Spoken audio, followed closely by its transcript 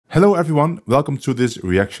Hello everyone, welcome to this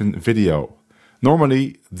reaction video.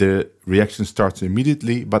 Normally the reaction starts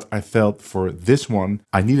immediately, but I felt for this one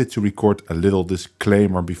I needed to record a little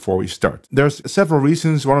disclaimer before we start. There's several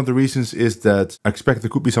reasons. One of the reasons is that I expect there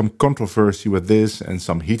could be some controversy with this and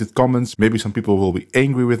some heated comments. Maybe some people will be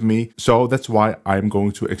angry with me. So that's why I'm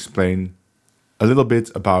going to explain a little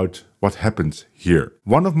bit about what happened here.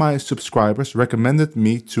 One of my subscribers recommended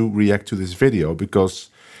me to react to this video because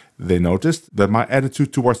they noticed that my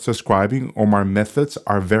attitude towards transcribing or my methods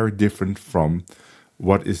are very different from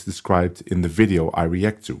what is described in the video I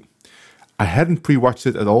react to. I hadn't pre-watched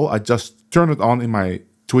it at all. I just turned it on in my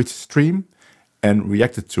Twitch stream and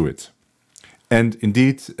reacted to it. And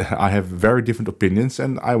indeed, I have very different opinions,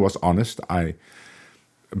 and I was honest. I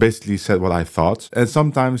basically said what I thought, and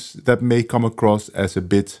sometimes that may come across as a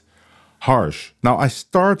bit harsh. Now, I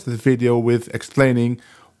start the video with explaining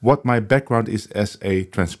what my background is as a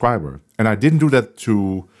transcriber. And I didn't do that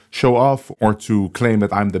to show off or to claim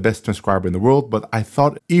that I'm the best transcriber in the world, but I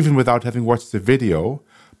thought even without having watched the video,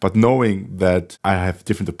 but knowing that I have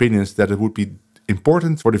different opinions, that it would be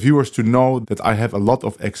important for the viewers to know that I have a lot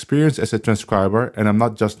of experience as a transcriber and I'm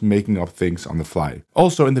not just making up things on the fly.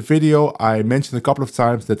 Also in the video, I mentioned a couple of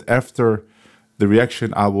times that after the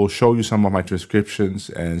reaction, I will show you some of my transcriptions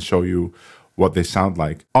and show you what they sound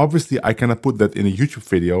like. Obviously, I cannot put that in a YouTube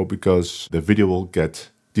video because the video will get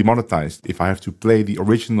demonetized if I have to play the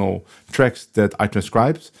original tracks that I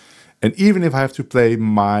transcribed. And even if I have to play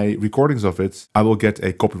my recordings of it, I will get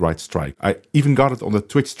a copyright strike. I even got it on the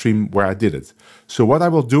Twitch stream where I did it. So what I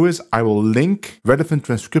will do is I will link relevant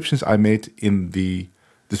transcriptions I made in the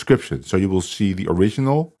description. So you will see the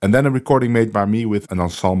original and then a recording made by me with an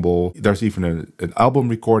ensemble. There's even an album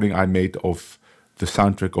recording I made of the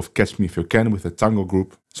soundtrack of Catch Me If You Can with a tango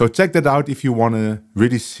group. So check that out if you want to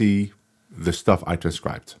really see the stuff I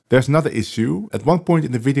transcribed. There's another issue. At one point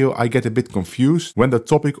in the video I get a bit confused when the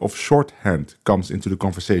topic of shorthand comes into the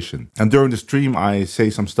conversation. And during the stream I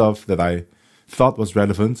say some stuff that I thought was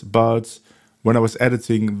relevant, but when I was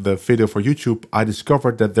editing the video for YouTube I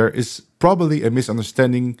discovered that there is probably a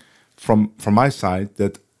misunderstanding from my side,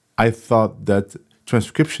 that I thought that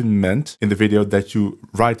transcription meant in the video that you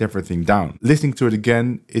write everything down. Listening to it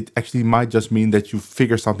again, it actually might just mean that you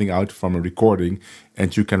figure something out from a recording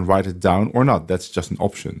and you can write it down or not. That's just an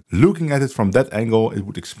option. Looking at it from that angle, it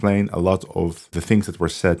would explain a lot of the things that were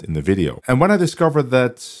said in the video. And when I discovered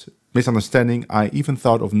that misunderstanding, I even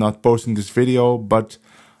thought of not posting this video, but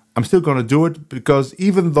I'm still going to do it because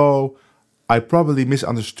even though I probably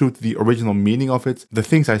misunderstood the original meaning of it, the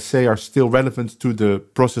things I say are still relevant to the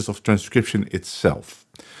process of transcription itself.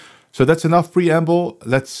 So that's enough preamble.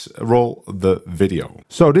 Let's roll the video.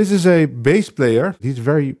 So this is a bass player. He's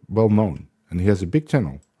very well known and he has a big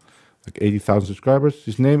channel, like 80,000 subscribers.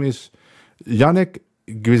 His name is Yannick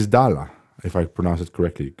Guizdala, if I pronounce it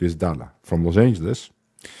correctly, Guizdala, from Los Angeles.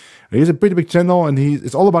 He has a pretty big channel and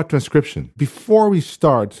it's all about transcription. Before we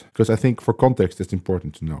start, because I think for context it's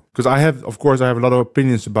important to know. Because I have a lot of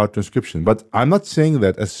opinions about transcription, but I'm not saying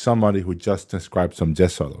that as somebody who just transcribed some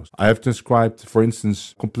jazz solos. I have transcribed, for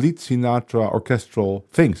instance, complete Sinatra orchestral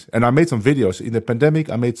things. And I made some videos. In the pandemic,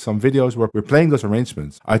 I made some videos where we're playing those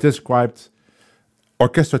arrangements. I transcribed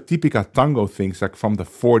orchestra tipica tango things like from the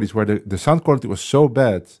 40s where the sound quality was so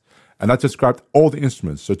bad. And I transcribed all the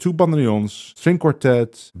instruments. So 2 bandoneons, string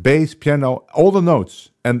quartet, bass, piano, all the notes.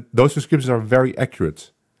 And those transcriptions are very accurate.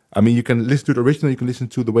 I mean, you can listen to the original, you can listen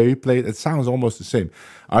to the way we play it. It sounds almost the same.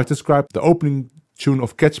 I transcribed the opening tune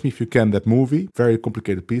of Catch Me If You Can, that movie. Very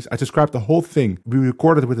complicated piece. I transcribed the whole thing. We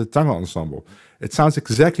recorded it with the tango ensemble. It sounds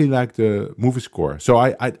exactly like the movie score. So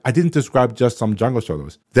I didn't transcribe just some jungle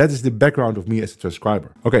solos. That is the background of me as a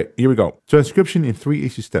transcriber. Okay, here we go. Transcription in 3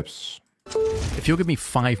 easy steps. If you'll give me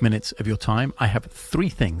 5 minutes of your time, I have 3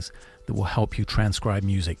 things that will help you transcribe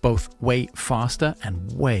music, both way faster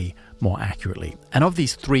and way more accurately. And of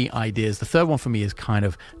these 3 ideas, the third one for me is kind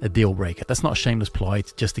of a deal breaker. That's not a shameless ploy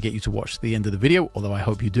just to get you to watch the end of the video, although I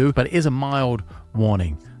hope you do, but it is a mild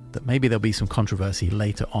warning that maybe there'll be some controversy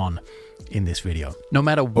later on in this video. No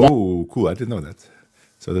matter what— Oh, cool. I didn't know that.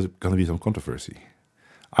 So there's going to be some controversy.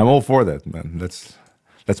 I'm all for that, man. Let's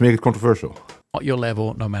make it controversial. What your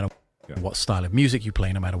level, no matter what style of music you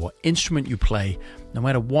play, no matter what instrument you play, no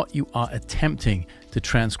matter what you are attempting to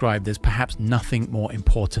transcribe, there's perhaps nothing more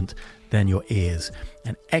important than your ears.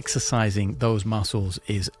 And exercising those muscles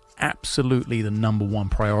is absolutely the #1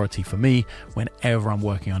 priority for me whenever I'm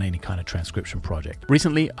working on any kind of transcription project.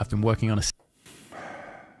 Recently, I've been working on a—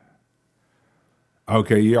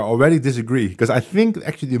 Okay, you already disagree, because I think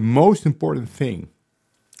actually the most important thing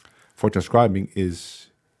for transcribing is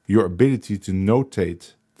your ability to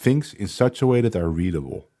notate things in such a way that are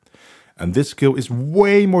readable. And this skill is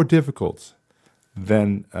way more difficult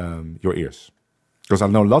than your ears. Because I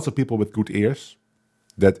know lots of people with good ears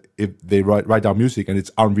that if they write down music and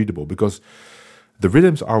it's unreadable because the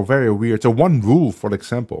rhythms are very weird. So one rule, for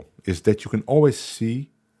example, is that you can always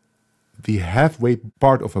see the halfway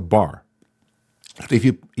part of a bar. If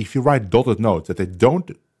you write dotted notes, that they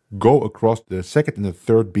don't go across the second and the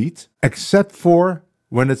third beat, except for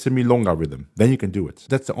when it's a milonga rhythm, then you can do it.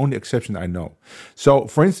 That's the only exception I know. So,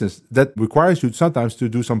 for instance, that requires you sometimes to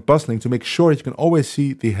do some puzzling to make sure that you can always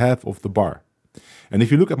see the half of the bar. And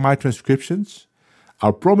if you look at my transcriptions,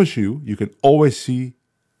 I'll promise you, you can always see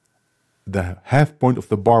the half point of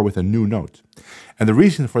the bar with a new note. And the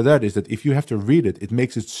reason for that is that if you have to read it, it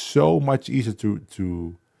makes it so much easier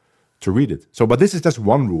to read it. So, but this is just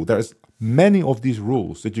one rule. There's many of these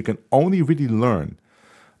rules that you can only really learn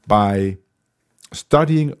by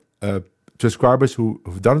studying transcribers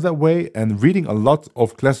who've done it that way and reading a lot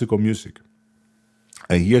of classical music.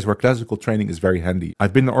 And here's where classical training is very handy.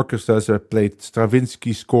 I've been in orchestras, I've played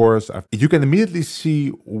Stravinsky scores. You can immediately see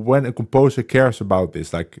when a composer cares about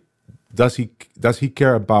this. Like, does he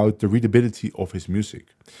care about the readability of his music?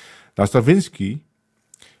 Now, Stravinsky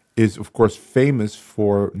is, of course, famous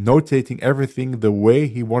for notating everything the way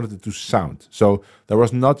he wanted it to sound. So there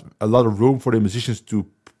was not a lot of room for the musicians to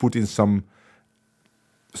put in some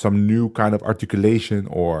new kind of articulation,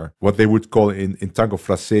 or what they would call in tango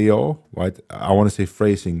fraseo, right? I want to say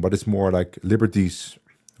phrasing, but it's more like liberties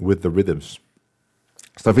with the rhythms.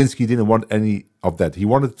 Stravinsky didn't want any of that. He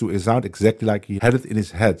wanted it to sound exactly like he had it in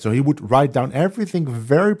his head. So he would write down everything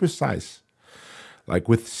very precise, like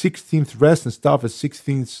with 16th rest and stuff, as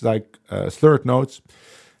 16th like slurred notes.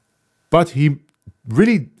 But he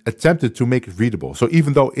really attempted to make it readable. So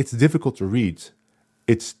even though it's difficult to read,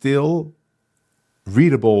 it's still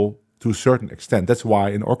readable to a certain extent. That's why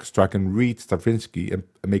an orchestra can read Stravinsky and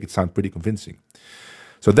make it sound pretty convincing.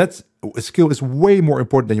 So that's a skill is way more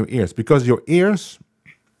important than your ears, because your ears,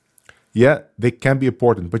 yeah, they can be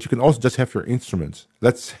important, but you can also just have your instruments.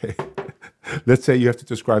 Let's say you have to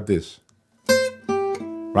describe this,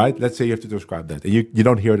 right? Let's say you have to describe that, and you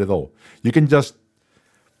don't hear it at all. You can just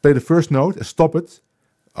play the first note and stop it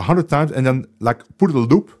 100 times, and then like put it a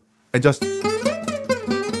loop and just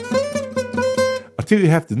until you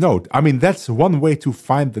have the note. I mean, that's one way to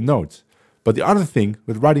find the note. But the other thing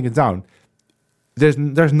with writing it down, there's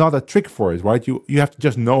not a trick for it, right? You have to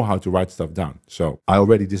just know how to write stuff down. So I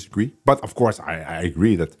already disagree. But of course, I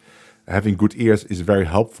agree that having good ears is very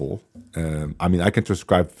helpful. I mean, I can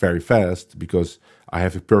transcribe very fast because I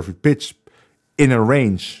have a perfect pitch in a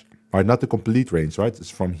range, right? Not the complete range, right?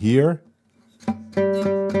 It's from here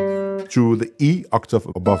to the E octave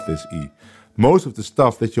above this E. Most of the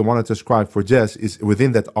stuff that you want to transcribe for jazz is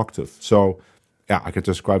within that octave. So yeah, I can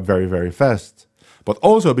transcribe very, very fast. But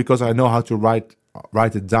also because I know how to write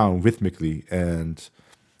it down rhythmically and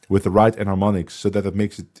with the right enharmonics, so that it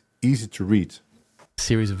makes it easy to read.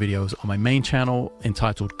 Series of videos on my main channel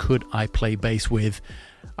entitled Could I Play Bass With?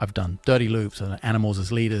 I've done Dirty Loops and Animals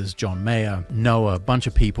as Leaders, John Mayer, Noah, a bunch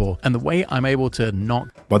of people. And the way I'm able to knock...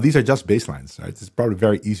 But these are just bass lines, right? It's probably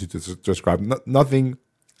very easy to transcribe. Nothing...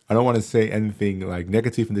 I don't want to say anything like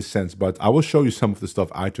negative in this sense, but I will show you some of the stuff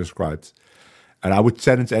I transcribed. And I would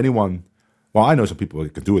challenge anyone, well, I know some people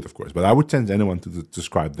can do it, of course, but I would challenge anyone to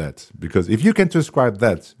transcribe that. Because if you can transcribe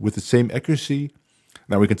that with the same accuracy,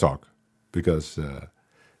 then we can talk. Because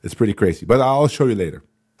it's pretty crazy. But I'll show you later.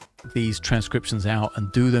 These transcriptions out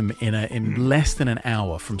and do them in less than an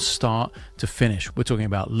hour from start to finish. We're talking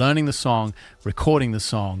about learning the song, recording the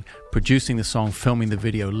song, producing the song, filming the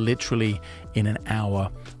video literally in an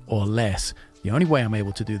hour or less. The only way I'm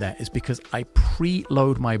able to do that is because I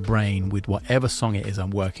preload my brain with whatever song it is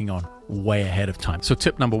I'm working on way ahead of time. So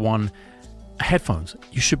tip number one, headphones.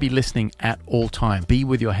 You should be listening at all times. Be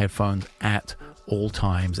with your headphones at all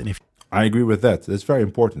times. And if I agree with that. That's very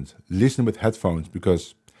important. Listen with headphones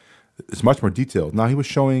because it's much more detailed. Now he was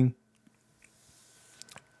showing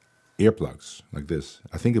earplugs like this.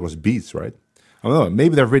 I think it was Beats, right? I don't know.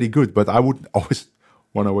 Maybe they're really good, but I would always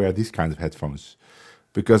want to wear these kinds of headphones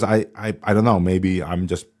because I don't know. Maybe I'm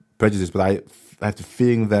just prejudiced, but I have the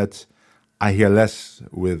feeling that I hear less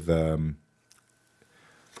with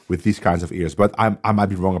these kinds of ears. But I might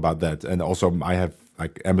be wrong about that. And also, I have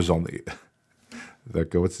like Amazon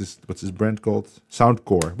Like what's this brand called?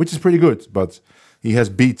 Soundcore, which is pretty good, but he has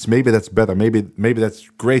beats. Maybe that's better. Maybe that's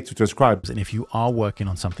great to transcribe. And if you are working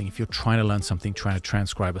on something, if you're trying to learn something, trying to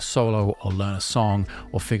transcribe a solo or learn a song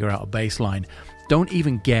or figure out a bass line, don't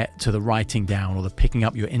even get to the writing down or the picking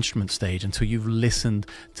up your instrument stage until you've listened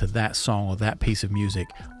to that song or that piece of music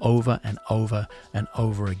over and over and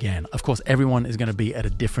over again. Of course, everyone is going to be at a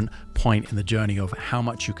different point in the journey of how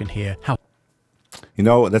much you can hear. You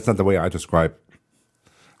know, that's not the way I transcribe.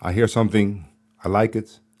 I hear something, I like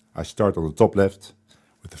it, I start on the top left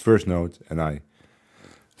with the first note, and I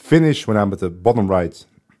finish when I'm at the bottom right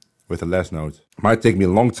with the last note. It might take me a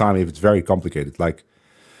long time if it's very complicated. Like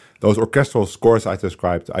those orchestral scores I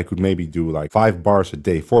transcribed, I could maybe do like 5 bars a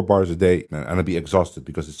day, 4 bars a day, and I'd be exhausted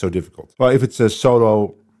because it's so difficult. Well, if it's a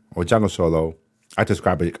solo or Django solo, I can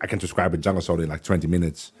transcribe a Django solo in like 20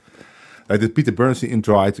 minutes. Like the Peter Bernstein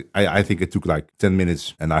intro, I think it took like 10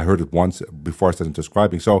 minutes, and I heard it once before I started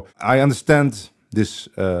transcribing. So I understand this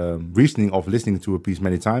reasoning of listening to a piece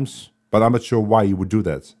many times, but I'm not sure why you would do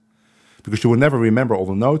that. Because you will never remember all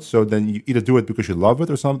the notes, so then you either do it because you love it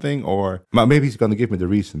or something, or maybe he's going to give me the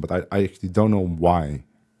reason, but I actually don't know why.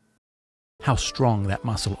 How strong that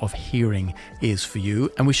muscle of hearing is for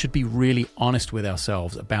you, and we should be really honest with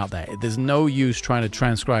ourselves about that. There's no use trying to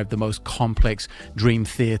transcribe the most complex Dream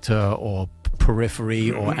Theater or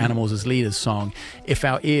Periphery or Animals as Leaders song if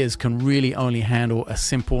our ears can really only handle a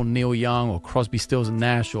simple Neil Young or Crosby, Stills and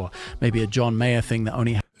Nash, or maybe a John Mayer thing that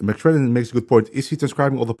only... McFredden makes a good point. Is he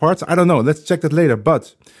transcribing all the parts? I don't know. Let's check that later.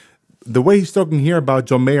 But the way he's talking here about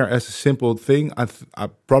John Mayer as a simple thing, I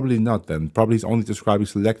probably not then. Probably he's only describing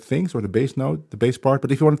select things or the bass note, the bass part.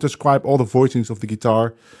 But if you want to describe all the voicings of the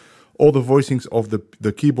guitar, all the voicings of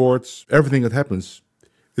the keyboards, everything that happens,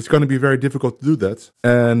 it's going to be very difficult to do that.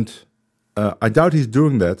 And I doubt he's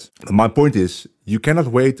doing that. My point is, you cannot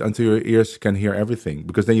wait until your ears can hear everything,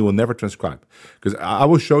 because then you will never transcribe. Because I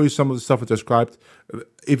will show you some of the stuff I transcribed.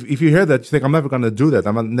 If you hear that, you think, I'm never going to do that.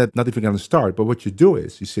 I'm not even going to start. But what you do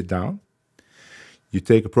is, you sit down, you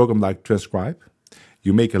take a program like Transcribe,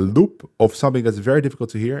 you make a loop of something that's very difficult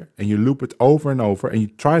to hear, and you loop it over and over, and you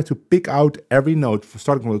try to pick out every note,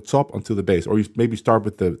 starting from the top until the bass. Or you maybe start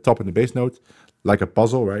with the top and the bass note, like a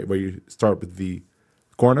puzzle, right? Where you start with the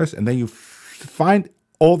corners, and then you find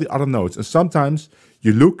all the other notes. And sometimes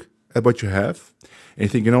you look at what you have and you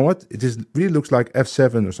think, you know what, it just really looks like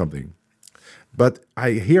F7 or something, but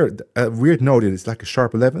I hear a weird note and it's like a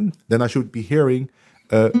sharp 11. Then I should be hearing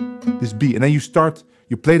this B, and then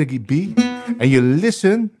you play the B and you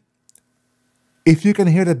listen if you can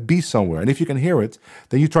hear that B somewhere. And if you can hear it,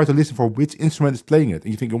 then you try to listen for which instrument is playing it,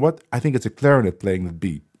 and you think, what, I think it's a clarinet playing the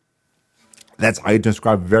B. That's how you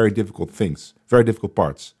transcribe very difficult things, very difficult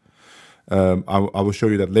parts. I will show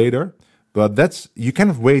you that later, but you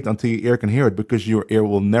cannot wait until your ear can hear it, because your ear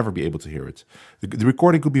will never be able to hear it. The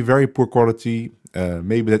recording could be very poor quality.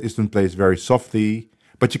 Maybe that instrument plays very softly,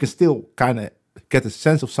 but you can still kind of get a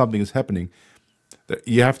sense of something is happening.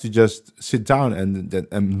 You have to just sit down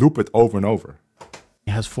and loop it over and over.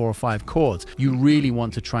 It has 4 or 5 chords. You really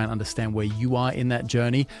want to try and understand where you are in that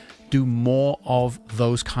journey. Do more of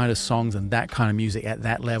those kind of songs and that kind of music at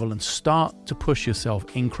that level, and start to push yourself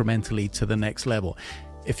incrementally to the next level.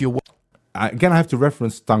 If you're... Again, I have to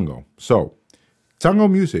reference tango. So, tango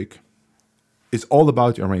music is all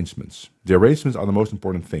about the arrangements. The arrangements are the most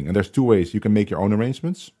important thing. And there's 2 ways. You can make your own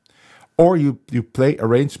arrangements, or you play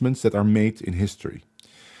arrangements that are made in history.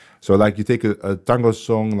 So like you take a tango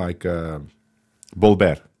song like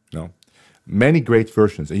Bolber, many great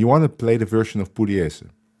versions, and you want to play the version of Pugliese.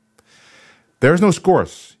 There's no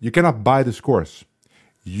scores. You cannot buy the scores.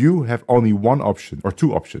 You have only one option or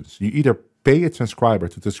 2 options. You either pay a transcriber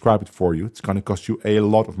to transcribe it for you. It's going to cost you a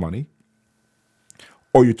lot of money.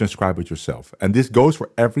 Or you transcribe it yourself. And this goes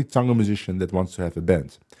for every tango musician that wants to have a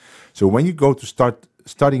band. So when you go to start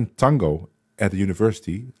studying tango at a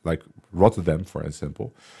university, like Rotterdam, for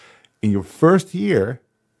example, in your first year,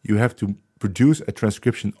 you have to produce a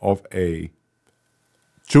transcription of a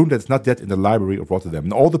tune that's not yet in the library of Rotterdam.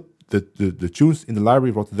 And all the tunes in the library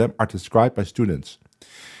of Rotterdam are transcribed by students.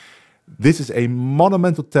 This is a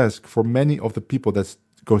monumental task for many of the people that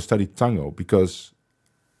go study tango, because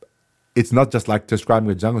it's not just like transcribing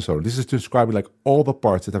a Django solo. This is transcribing like all the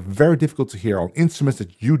parts that are very difficult to hear on instruments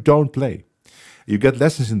that you don't play. You get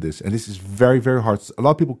lessons in this, and this is very, very hard. A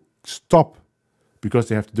lot of people stop because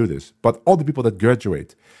they have to do this. But all the people that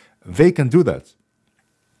graduate, they can do that.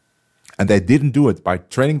 And they didn't do it by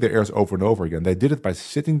training their ears over and over again. They did it by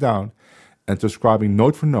sitting down and transcribing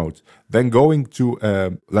note for note. Then going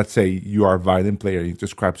to, let's say you are a violin player, you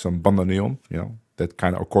transcribe some bandoneon, that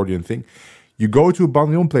kind of accordion thing. You go to a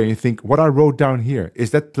bandoneon player and you think, what I wrote down here,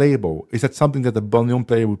 is that playable? Is that something that the bandoneon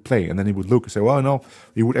player would play? And then he would look and say, well, no,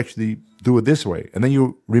 he would actually do it this way. And then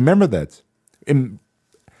you remember that.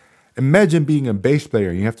 Imagine being a bass player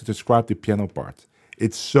and you have to describe the piano part.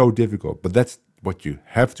 It's so difficult, but that's what you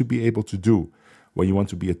have to be able to do when you want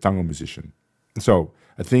to be a tango musician. So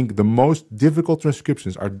I think the most difficult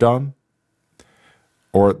transcriptions are done,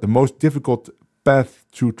 or the most difficult path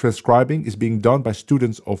to transcribing is being done by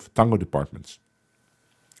students of tango departments.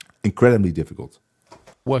 Incredibly difficult.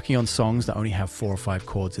 Working on songs that only have 4 or 5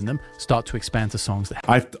 chords in them, start to expand to songs that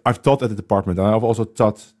I've taught at the department, and I've also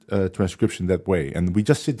taught transcription that way. And we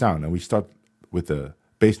just sit down and we start with a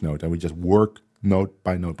bass note and we just work note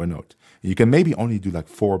by note by note. You can maybe only do like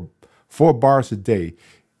four bars a day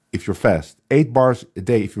if you're fast, 8 bars a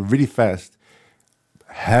day if you're really fast,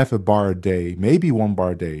 half a bar a day, maybe 1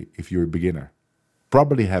 bar a day if you're a beginner.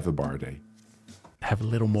 Probably half a bar a day. Have a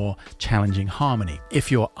little more challenging harmony. If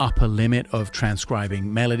your upper limit of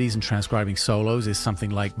transcribing melodies and transcribing solos is something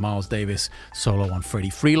like Miles Davis' solo on Freddie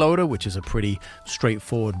Freeloader, which is a pretty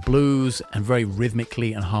straightforward blues and very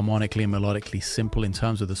rhythmically and harmonically and melodically simple in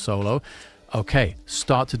terms of the solo, okay,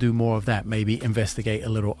 start to do more of that. Maybe investigate a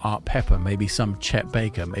little Art Pepper, maybe some Chet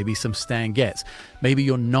Baker, maybe some Stan Getz. Maybe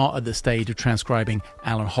you're not at the stage of transcribing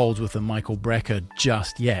Alan Holdsworth and Michael Brecker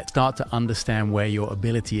just yet. Start to understand where your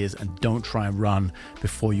ability is and don't try and run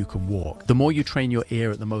before you can walk. The more you train your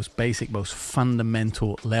ear at the most basic, most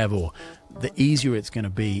fundamental level, the easier it's going to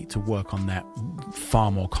be to work on that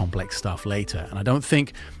far more complex stuff later. And I don't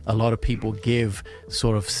think a lot of people give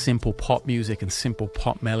sort of simple pop music and simple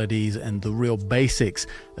pop melodies and the real basics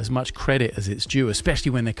as much credit as it's due,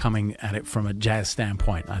 especially when they're coming at it from a jazz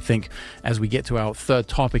standpoint. I think as we get to our third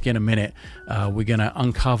topic in a minute, we're going to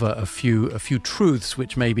uncover a few truths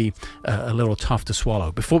which may be a little tough to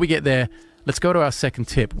swallow. Before we get there, let's go to our second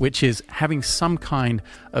tip, which is having some kind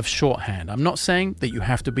of shorthand. I'm not saying that you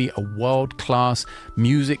have to be a world-class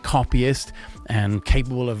music copyist and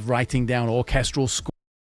capable of writing down orchestral scores.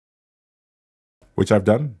 Which I've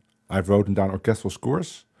done. I've written down orchestral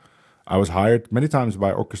scores. I was hired many times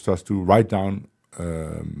by orchestras to write down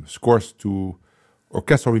scores to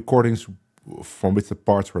orchestral recordings from which the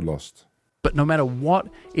parts were lost. But no matter what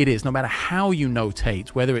it is, no matter how you notate,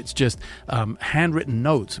 whether it's just handwritten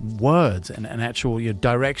notes, words, and actual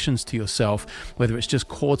directions to yourself, whether it's just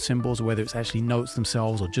chord symbols or whether it's actually notes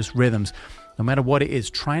themselves or just rhythms, no matter what it is,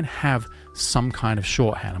 try and have some kind of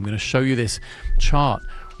shorthand. I'm going to show you this chart,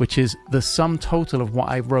 which is the sum total of what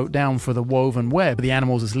I wrote down for the Woven Web, the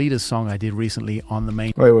Animals as Leaders song I did recently on the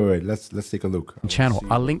main Wait. Let's take a look. Channel.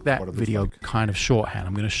 I'll link that video kind of shorthand.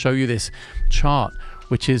 I'm going to show you this chart,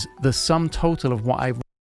 which is the sum total of what I...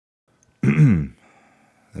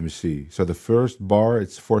 Let me see. So the first bar,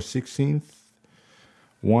 it's 4/16.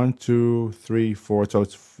 1, 2, 3, 4. So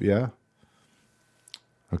it's, yeah.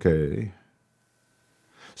 Okay.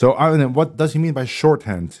 So what does he mean by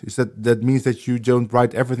shorthand? Is that means that you don't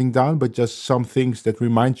write everything down, but just some things that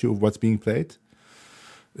remind you of what's being played?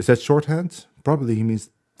 Is that shorthand? Probably he means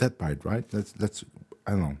that part, right? Let's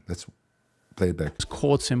I don't know. Let's play it back.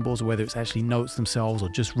 Chord symbols, or whether it's actually notes themselves or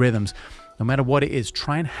just rhythms, no matter what it is,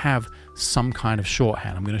 try and have some kind of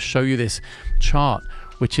shorthand. I'm going to show you this chart,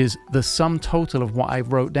 which is the sum total of what I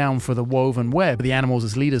wrote down for the Woven Web, the Animals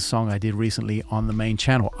as Leaders song I did recently on the main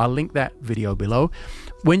channel. I'll link that video below.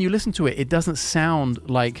 When you listen to it, it doesn't sound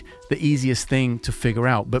like the easiest thing to figure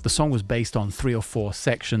out, but the song was based on 3 or 4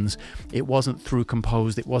 sections. It wasn't through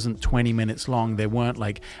composed. It wasn't 20 minutes long. There weren't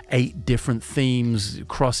like 8 different themes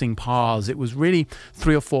crossing paths. It was really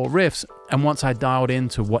 3 or 4 riffs. And once I dialed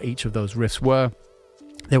into what each of those riffs were,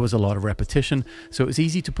 there was a lot of repetition, so it was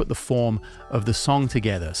easy to put the form of the song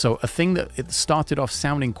together. So a thing that it started off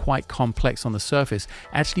sounding quite complex on the surface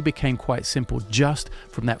actually became quite simple just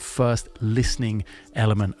from that first listening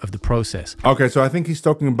element of the process. Okay, so I think he's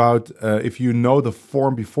talking about if you know the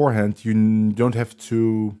form beforehand, you don't have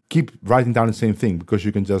to keep writing down the same thing, because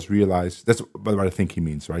you can just realize, that's what I think he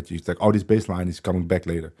means, right? It's like, oh, this bass line is coming back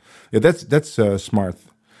later. Yeah, that's smart.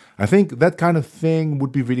 I think that kind of thing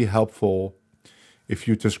would be really helpful if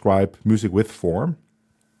you transcribe music with form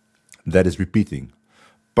that is repeating.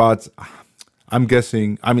 But I'm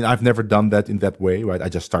guessing, I mean, I've never done that in that way, right? I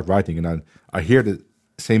just start writing and I hear the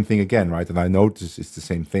same thing again, right? And I notice it's the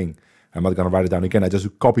same thing. I'm not gonna write it down again. I just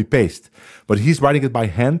copy paste. But he's writing it by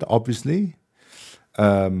hand, obviously.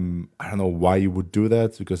 I don't know why you would do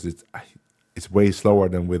that, because it's way slower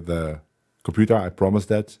than with the computer, I promise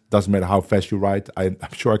that. Doesn't matter how fast you write. I'm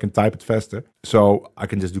sure I can type it faster. So I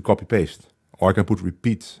can just do copy paste. Or I can put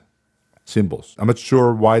repeat symbols. I'm not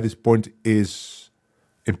sure why this point is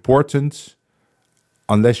important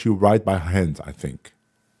unless you write by hand, I think.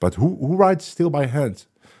 But who writes still by hand?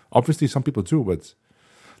 Obviously, some people do, but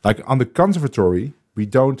like on the conservatory, we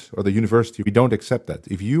don't, or the university, we don't accept that.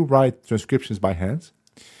 If you write transcriptions by hand,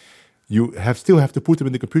 you still have to put them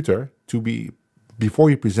in the computer before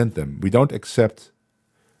you present them. We don't accept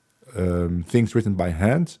things written by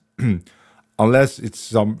hand, unless it's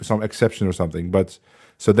some exception or something. But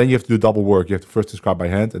so then you have to do double work. You have to first transcribe by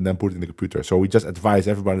hand and then put it in the computer. So we just advise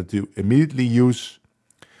everybody to immediately use.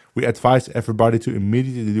 We advise everybody to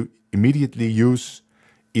immediately use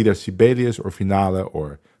either Sibelius or Finale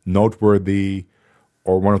or Noteworthy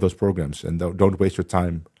or one of those programs, and don't waste your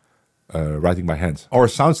time writing by hand. Or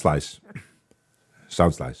SoundSlice.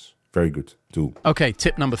 SoundSlice, very good tool. Okay,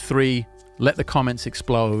 tip number 3, let the comments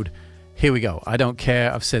explode. Here we go. I don't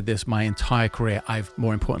care. I've said this my entire career. I've,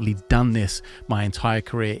 more importantly, done this my entire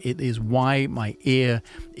career. It is why my ear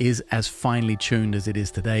is as finely tuned as it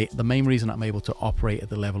is today. The main reason I'm able to operate at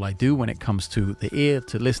the level I do when it comes to the ear,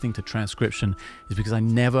 to listening to transcription, is because I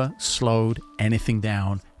never slowed anything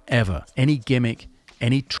down, ever. Any gimmick,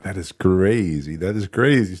 That is crazy. That is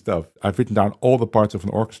crazy stuff. I've written down all the parts of an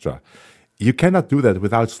orchestra. You cannot do that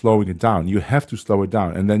without slowing it down. You have to slow it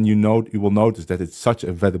down. And then you will notice that it's such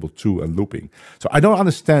a valuable tool and looping. So I don't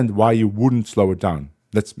understand why you wouldn't slow it down.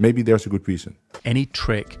 Maybe there's a good reason. Any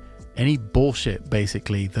trick, any bullshit,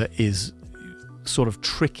 basically, that is sort of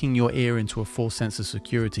tricking your ear into a false sense of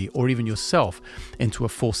security, or even yourself into a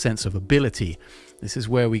false sense of ability. This is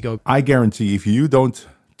where we go. I guarantee if you don't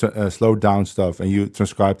slow down stuff and you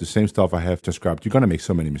transcribe the same stuff I have transcribed, you're going to make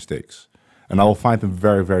so many mistakes. And I will find them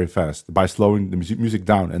very, very fast by slowing the music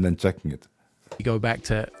down and then checking it. You go back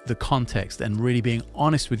to the context and really being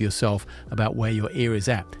honest with yourself about where your ear is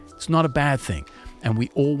at. It's not a bad thing. And we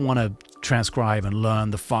all want to transcribe and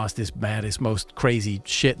learn the fastest, baddest, most crazy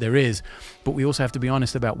shit there is. But we also have to be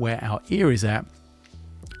honest about where our ear is at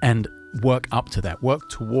and work up to that, work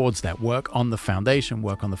towards that, work on the foundation,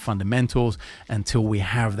 work on the fundamentals until we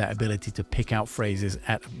have that ability to pick out phrases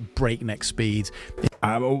at breakneck speeds.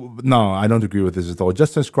 No, I don't agree with this at all.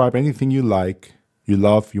 Just transcribe anything you like, you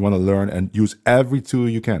love, you want to learn, and use every tool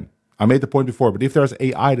you can. I made the point before, but if there's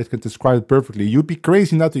AI that can transcribe it perfectly, you'd be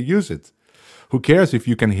crazy not to use it. Who cares if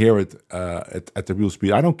you can hear it at the real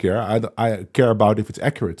speed? I don't care. I care about if it's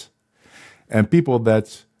accurate. And people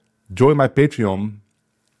that join my Patreon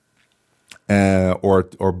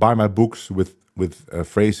or buy my books with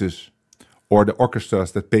phrases, or the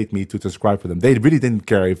orchestras that paid me to transcribe for them, they really didn't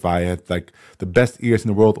care if I had like the best ears in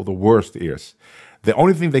the world or the worst ears. The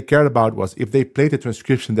only thing they cared about was if they played a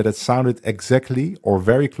transcription that it sounded exactly or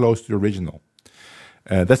very close to the original.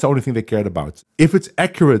 That's the only thing they cared about. If it's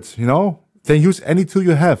accurate, then use any tool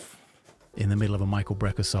you have. In the middle of a Michael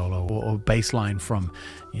Brecker solo, or bass line from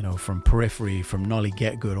Periphery, from Nolly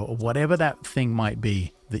Get Good, or whatever that thing might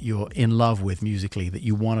be that you're in love with musically, that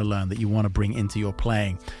you want to learn, that you want to bring into your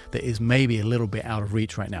playing, that is maybe a little bit out of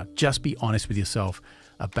reach right now. Just be honest with yourself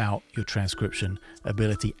about your transcription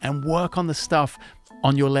ability and work on the stuff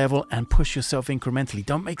on your level and push yourself incrementally.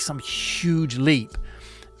 Don't make some huge leap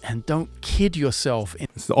and don't kid yourself.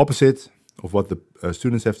 It's the opposite of what the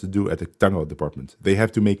students have to do at the tango department. They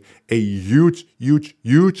have to make a huge, huge,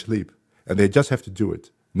 huge leap, and they just have to do it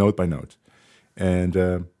note by note.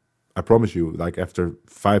 And I promise you, like after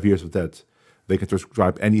 5 years of that, they can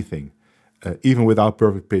transcribe anything, even without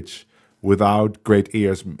perfect pitch, without great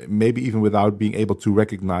ears, maybe even without being able to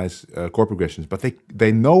recognize chord progressions. But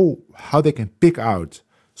they know how they can pick out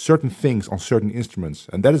certain things on certain instruments,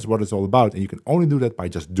 and that is what it's all about. And you can only do that by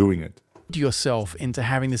just doing it. Yourself into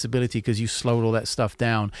having this ability because you slowed all that stuff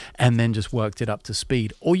down and then just worked it up to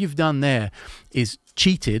speed. All you've done there is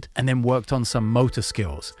cheated and then worked on some motor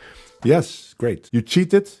skills. Yes, great. You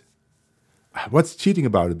cheated. What's cheating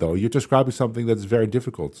about it though? You're describing something that is very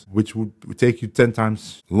difficult, which would take you 10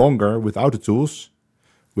 times longer without the tools,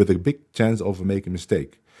 with a big chance of making a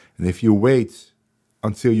mistake. And if you wait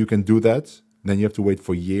until you can do that, then you have to wait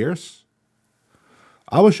for years.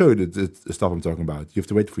 I will show you the stuff I'm talking about. You have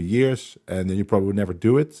to wait for years, and then you probably would never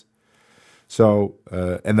do it. So,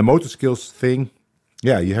 and the motor skills thing,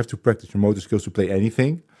 yeah, you have to practice your motor skills to play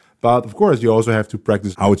anything. But of course, you also have to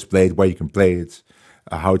practice how it's played, where you can play it,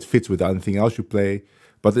 how it fits with anything else you play.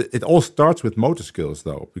 But it all starts with motor skills,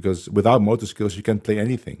 though, because without motor skills, you can't play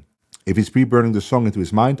anything. If he's pre-burning the song into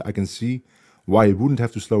his mind, I can see why he wouldn't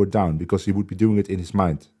have to slow it down, because he would be doing it in his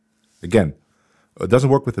mind. Again, it doesn't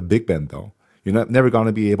work with a big band, though. You're never going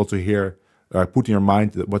to be able to hear or put in your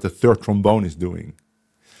mind what the third trombone is doing.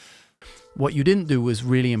 what you didn't do was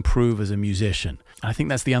really improve as a musician. I think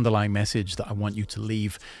that's the underlying message that I want you to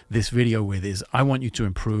leave this video with is I want you to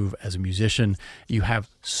improve as a musician. You have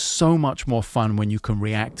so much more fun when you can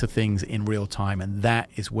react to things in real time, and that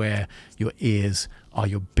is where your ears are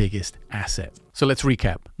your biggest asset. So let's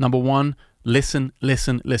recap. Number one, listen,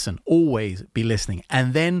 listen, listen. Always be listening.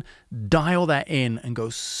 And then dial that in and go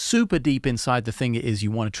super deep inside the thing it is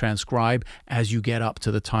you want to transcribe as you get up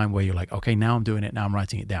to the time where you're like, okay, now I'm doing it. Now I'm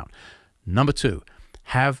writing it down. Number two,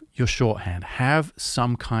 have your shorthand. Have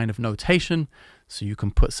some kind of notation so you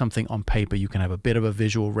can put something on paper. You can have a bit of a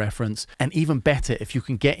visual reference. And even better, if you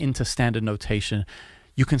can get into standard notation,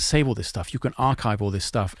 you can save all this stuff. You can archive all this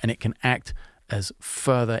stuff, and it can act as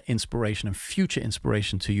further inspiration and future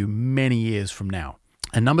inspiration to you many years from now.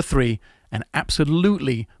 And number three, and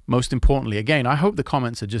absolutely most importantly, again, I hope the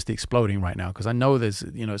comments are just exploding right now because I know there's,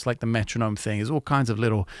 it's like the metronome thing. There's all kinds of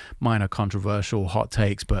little minor controversial hot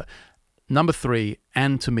takes, but number three,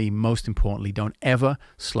 and to me, most importantly, don't ever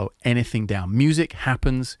slow anything down. Music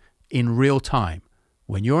happens in real time.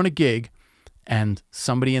 When you're on a gig and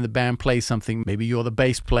somebody in the band plays something, maybe you're the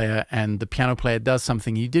bass player and the piano player does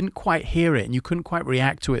something, you didn't quite hear it and you couldn't quite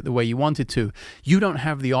react to it the way you wanted to, you don't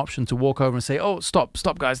have the option to walk over and say, oh, stop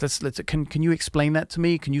guys, can you explain that to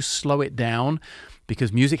me? Can you slow it down?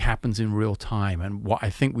 Because music happens in real time, and what I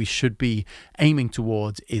think we should be aiming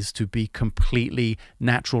towards is to be completely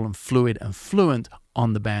natural and fluid and fluent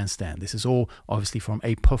on the bandstand. This is all obviously from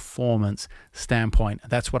a performance standpoint.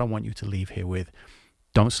 That's what I want you to leave here with.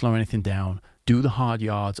 Don't slow anything down. Do the hard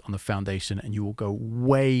yards on the foundation, and you will go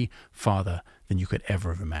way farther than you could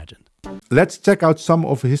ever have imagined. Let's check out some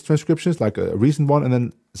of his transcriptions, like a recent one and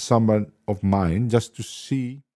then some of mine, just to see